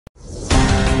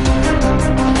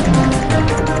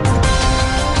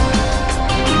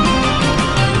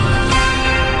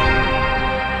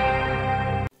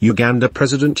Uganda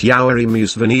President Yoweri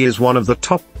Museveni is one of the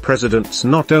top presidents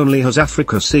not only has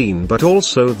Africa seen but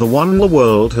also the one the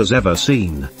world has ever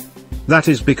seen. That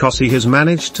is because he has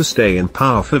managed to stay in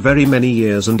power for very many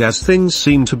years, and as things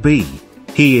seem to be,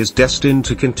 he is destined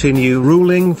to continue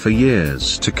ruling for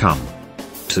years to come.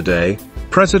 Today,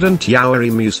 President Yoweri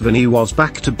Museveni was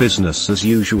back to business as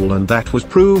usual, and that was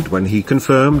proved when he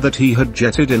confirmed that he had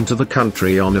jetted into the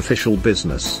country on official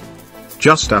business.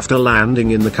 Just after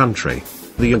landing in the country,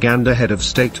 the Uganda head of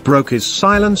state broke his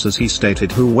silence as he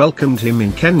stated who welcomed him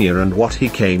in Kenya and what he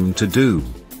came to do.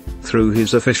 Through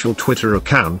his official Twitter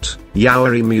account,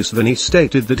 Yoweri Museveni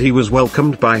stated that he was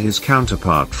welcomed by his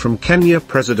counterpart from Kenya,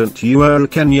 President Yoweri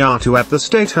Kenyatta, at the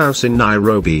State House in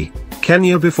Nairobi,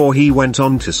 Kenya, before he went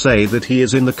on to say that he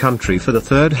is in the country for the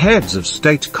third Heads of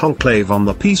State conclave on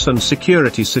the peace and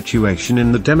security situation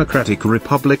in the Democratic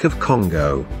Republic of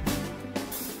Congo.